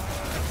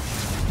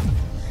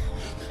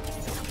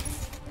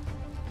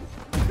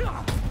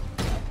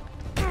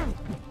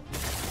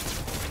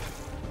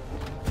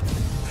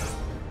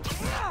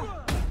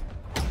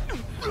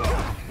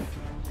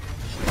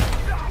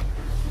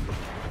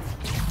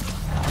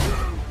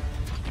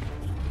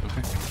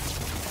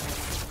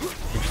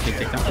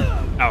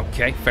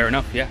 Okay, fair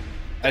enough. Yeah,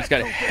 I just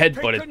got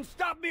headbutted. Couldn't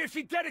stop me if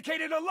she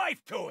dedicated her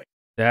life to it.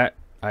 That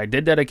I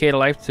did dedicate a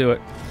life to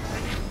it.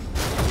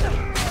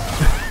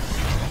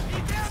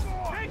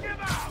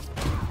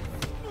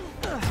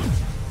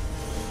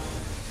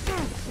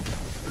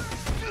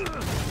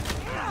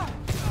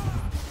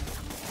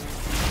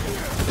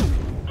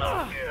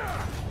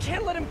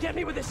 Can't let him get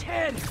me with his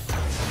head.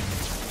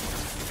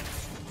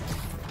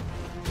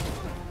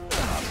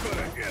 I'm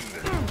gonna end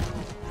this.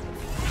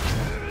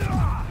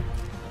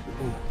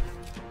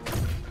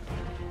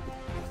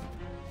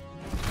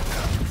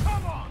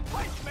 Come on,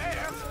 punch,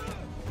 man!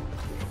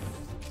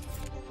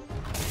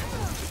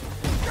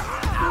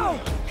 Ow!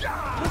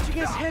 Punching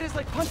his head is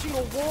like punching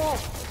a wall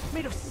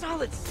made of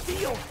solid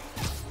steel.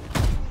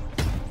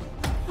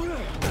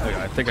 Okay,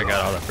 I think I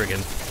got all the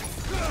friggin'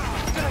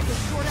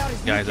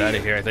 guys out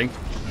of here, I think.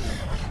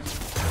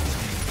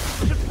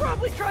 Should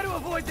probably try to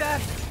avoid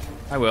that.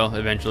 I will,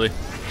 eventually.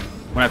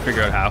 When I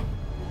figure out how.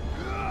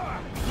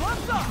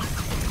 Gloves up!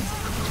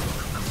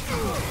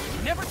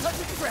 Never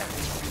touches the ground.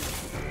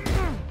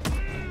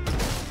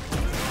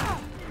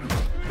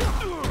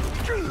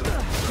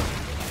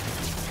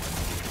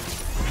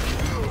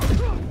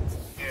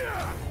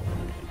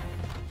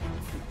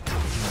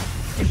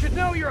 You should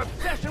know your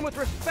obsession with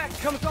respect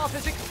comes off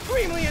as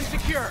extremely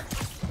insecure.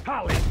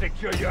 I'll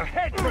insecure your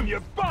head from your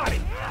body.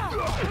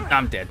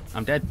 I'm dead.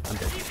 I'm dead. I'm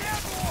dead.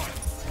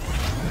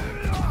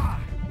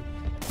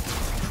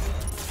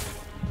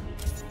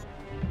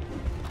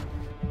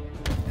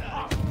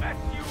 I'll mess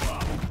you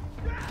up.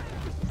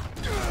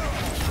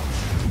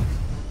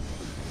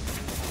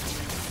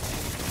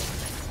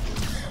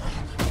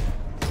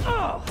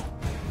 Oh!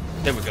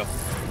 There we go.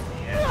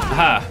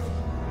 Aha!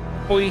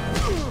 Boy.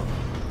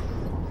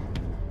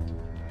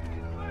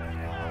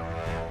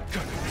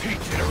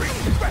 Teach you to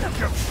respect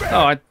your friend.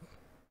 Oh, I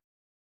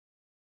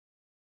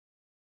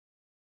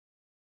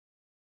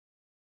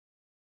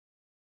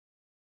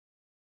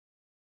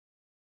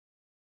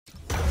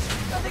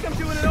think I'm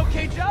doing an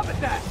okay job at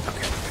that.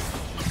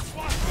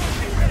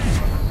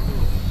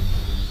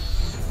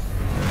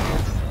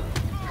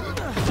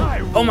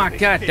 oh my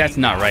god, that's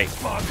not right.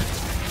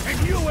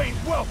 And you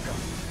ain't welcome.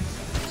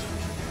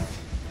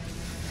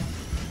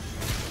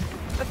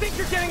 I think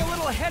you're getting a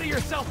little ahead of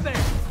yourself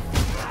there.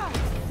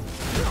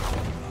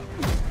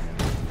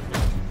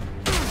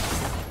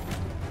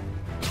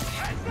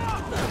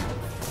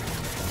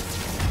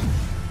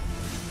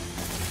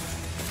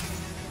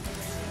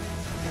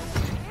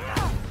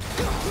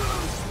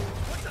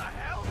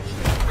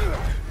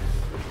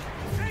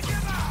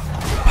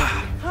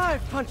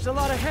 I've punched a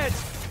lot of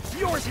heads.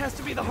 Yours has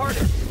to be the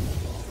hardest.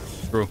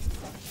 True.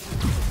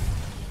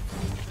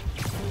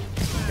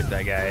 Get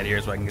that guy out of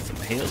here so I can get some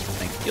heals.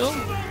 Thank you.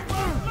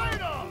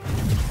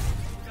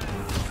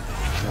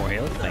 More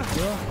heals. Thank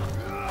you.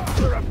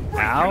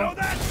 Ow.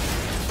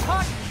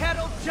 Hot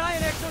kettle,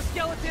 giant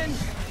exoskeleton.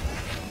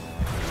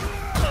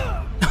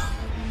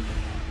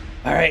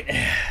 All right.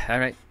 All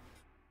right.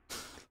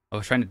 I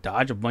was trying to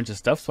dodge a bunch of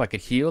stuff so I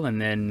could heal,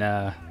 and then,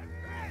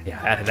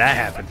 yeah, that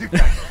happened.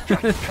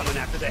 Coming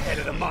after the head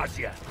of the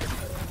Mafia.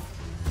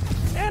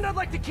 And I'd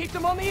like to keep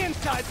them on the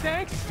inside,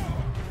 thanks.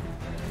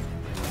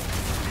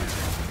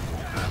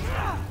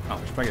 Oh,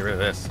 we should probably get rid of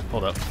this.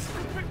 Hold up.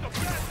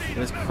 Get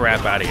this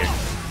crap out of here.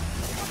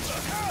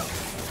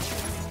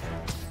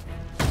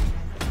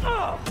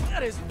 Oh,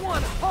 that is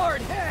one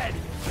hard head.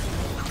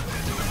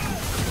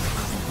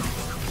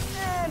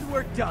 And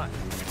we're done.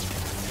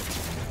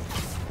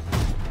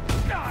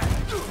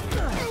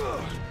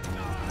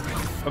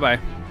 Bye-bye.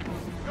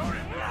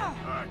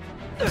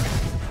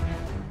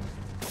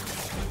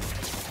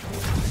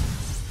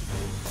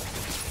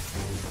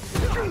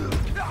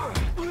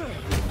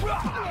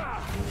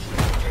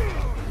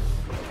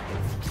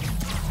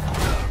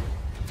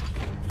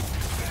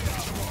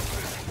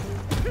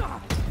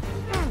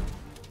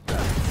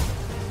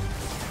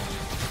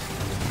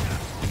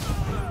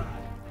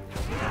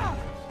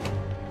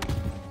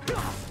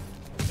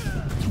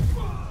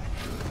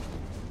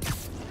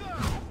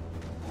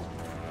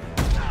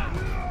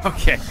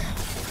 Okay.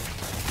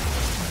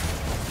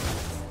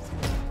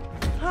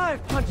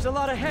 I've punched a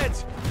lot of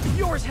heads.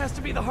 Yours has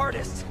to be the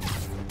hardest.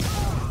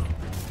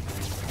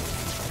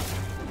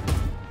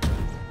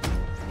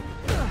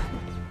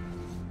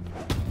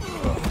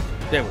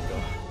 There we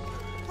go.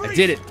 I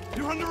did it.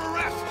 You're under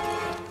arrest.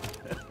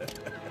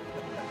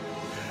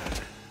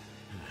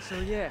 So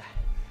yeah,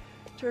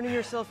 turning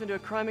yourself into a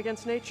crime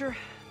against nature,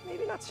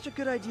 maybe not such a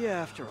good idea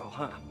after all,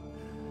 huh?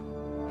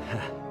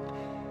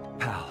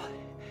 Pal,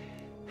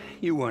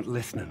 you weren't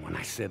listening when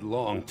I said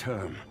long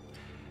term.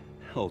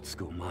 Old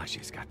school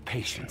Majia's got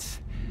patience.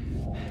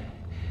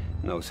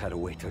 Knows how to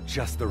wait till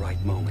just the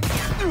right moment.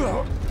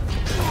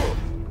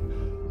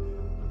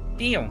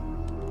 Damn.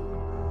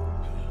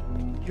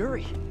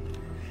 Yuri.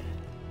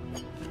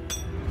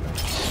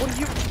 What are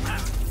you...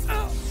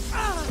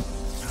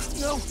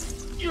 No,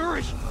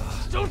 Yuri!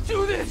 Don't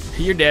do this!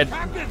 You're dead.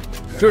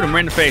 Shoot him right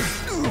in the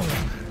face.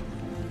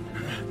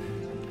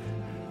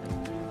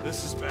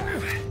 This is bad.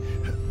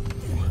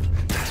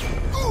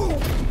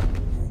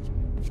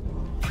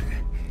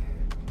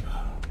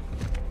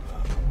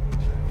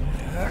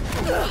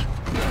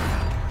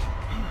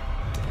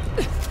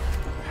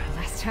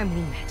 Last time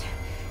we met,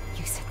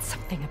 you said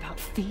something about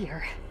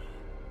fear.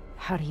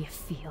 How do you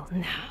feel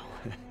now?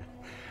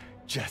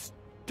 Just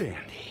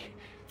dandy.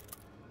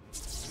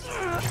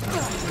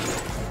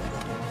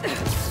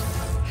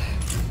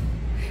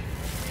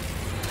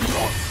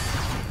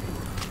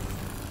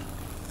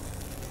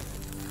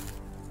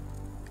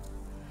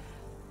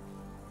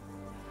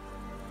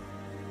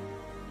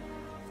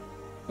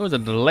 There was a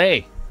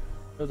delay.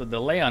 There was a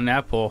delay on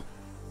that pull.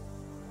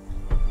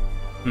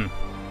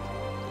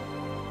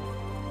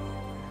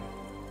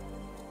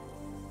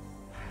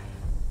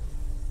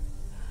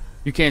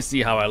 You can't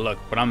see how I look,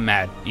 but I'm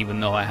mad, even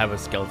though I have a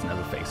skeleton as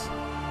a face.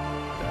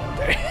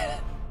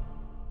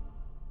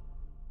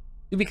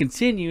 To be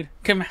continued.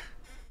 Come on.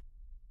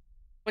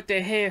 What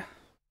the hell?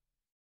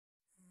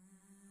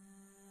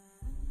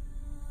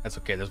 That's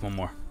okay, there's one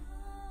more.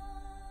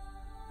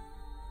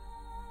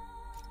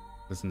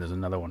 Listen, there's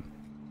another one.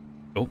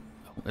 Oh,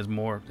 there's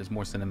more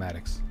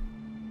cinematics.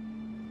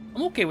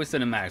 I'm okay with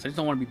cinematics. I just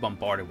don't want to be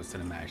bombarded with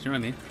cinematics. You know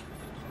what I mean?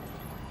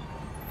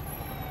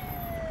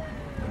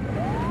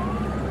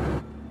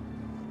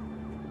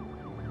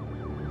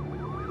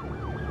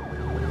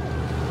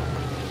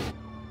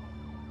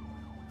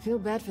 Feel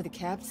bad for the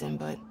captain,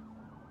 but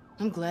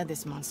I'm glad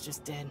this monster's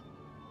dead.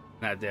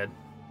 Not dead.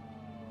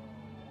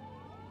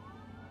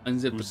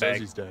 Unzip the says bag.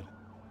 he's dead?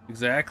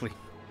 Exactly.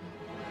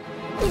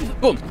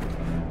 Boom.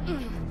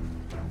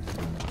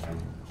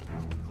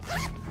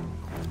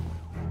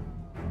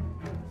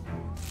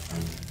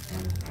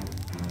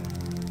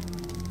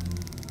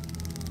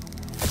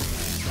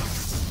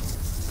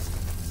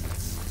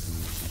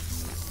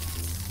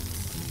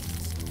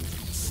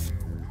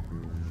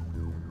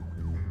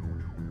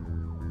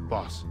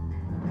 Boss.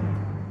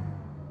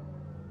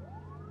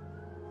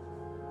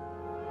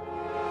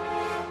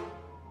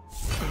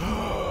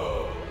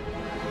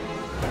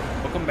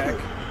 Welcome back.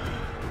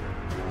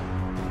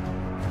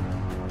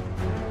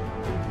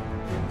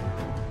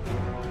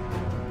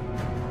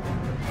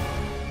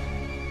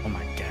 Oh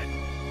my god.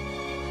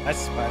 That's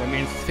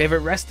Spider-Man's favorite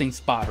resting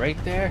spot right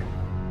there.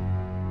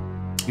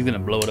 He's gonna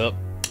blow it up,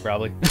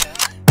 probably.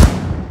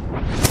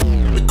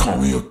 They call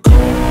me a